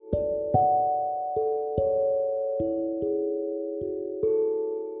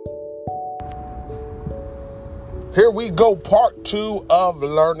Here we go, part 2 of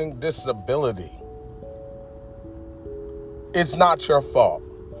learning disability. It's not your fault.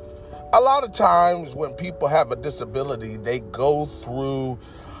 A lot of times when people have a disability, they go through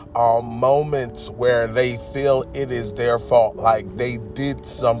moments where they feel it is their fault, like they did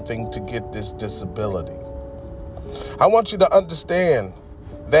something to get this disability. I want you to understand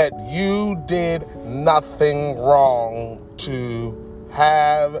that you did nothing wrong to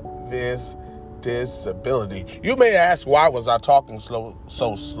have this disability. You may ask, why was I talking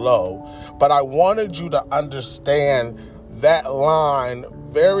so slow? But I wanted you to understand that line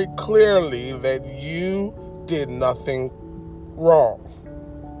very clearly, that you did nothing wrong.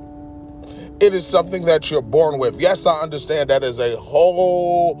 It is something that you're born with. Yes, I understand that is a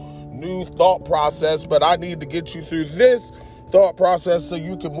whole new thought process, but I need to get you through this thought process so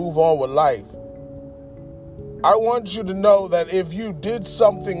you can move on with life. I want you to know that if you did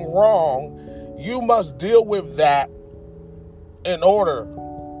something wrong, you must deal with that in order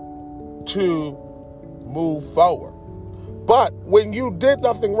to move forward. But when you did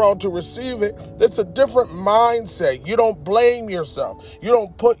nothing wrong to receive it, it's a different mindset. You don't blame yourself. You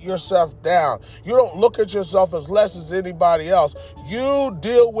don't put yourself down. You don't look at yourself as less as anybody else. You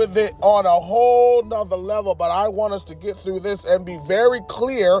deal with it on a whole nother level. But I want us to get through this and be very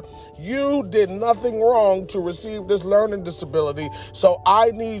clear. You did nothing wrong to receive this learning disability. So I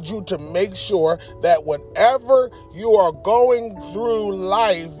need you to make sure that whenever you are going through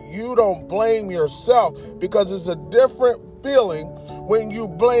life, you don't blame yourself, because it's a different feeling when you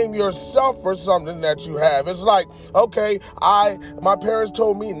blame yourself for something that you have. It's like, okay, my parents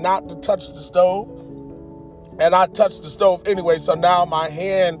told me not to touch the stove, and I touched the stove anyway, so now my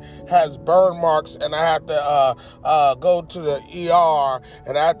hand has burn marks, and I have to go to the ER,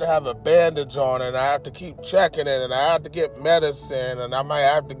 and I have to have a bandage on, and I have to keep checking it, and I have to get medicine, and I might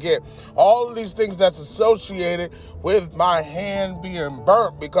have to get all of these things that's associated with my hand being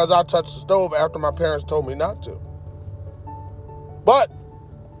burnt because I touched the stove after my parents told me not to. But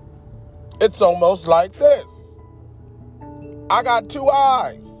it's almost like this. I got 2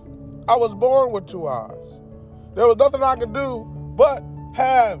 eyes. I was born with 2 eyes. There was nothing I could do but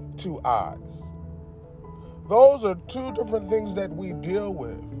have 2 eyes. Those are 2 different things that we deal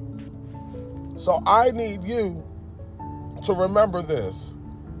with. So I need you to remember this.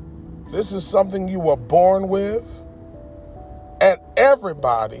 This is something you were born with, and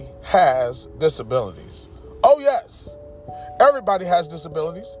everybody has disabilities. Oh, yes. Everybody has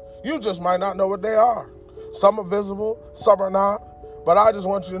disabilities. You just might not know what they are. Some are visible, some are not. But I just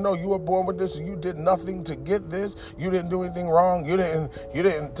want you to know you were born with this, and you did nothing to get this. You didn't do anything wrong. You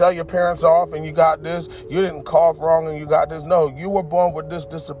didn't tell your parents off and you got this. You didn't cough wrong and you got this. No, you were born with this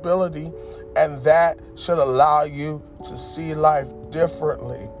disability, and that should allow you to see life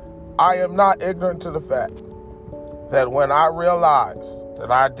differently. I am not ignorant to the fact that when I realized that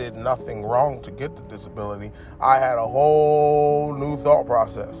I did nothing wrong to get the disability, I had a whole new thought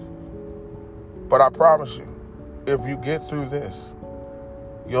process. But I promise you, if you get through this,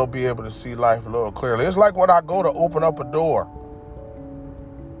 you'll be able to see life a little clearly. It's like when I go to open up a door,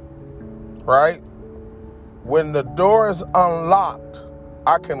 right? When the door is unlocked,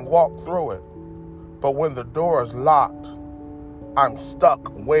 I can walk through it. But when the door is locked, I'm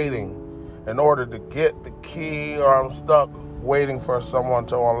stuck waiting in order to get the key, or I'm stuck waiting for someone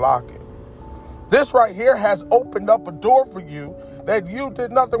to unlock it. This right here has opened up a door for you that you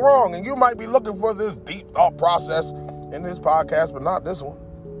did nothing wrong. And you might be looking for this deep thought process in this podcast, but not this one.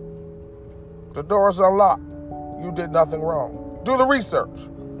 The door is unlocked. You did nothing wrong. Do the research.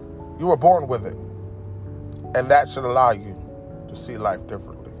 You were born with it. And that should allow you to see life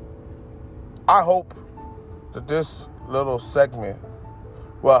differently. I hope that this little segment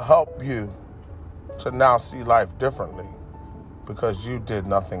will help you to now see life differently, because you did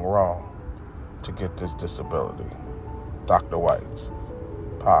nothing wrong to get this disability. Dr. White's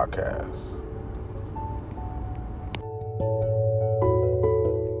podcast.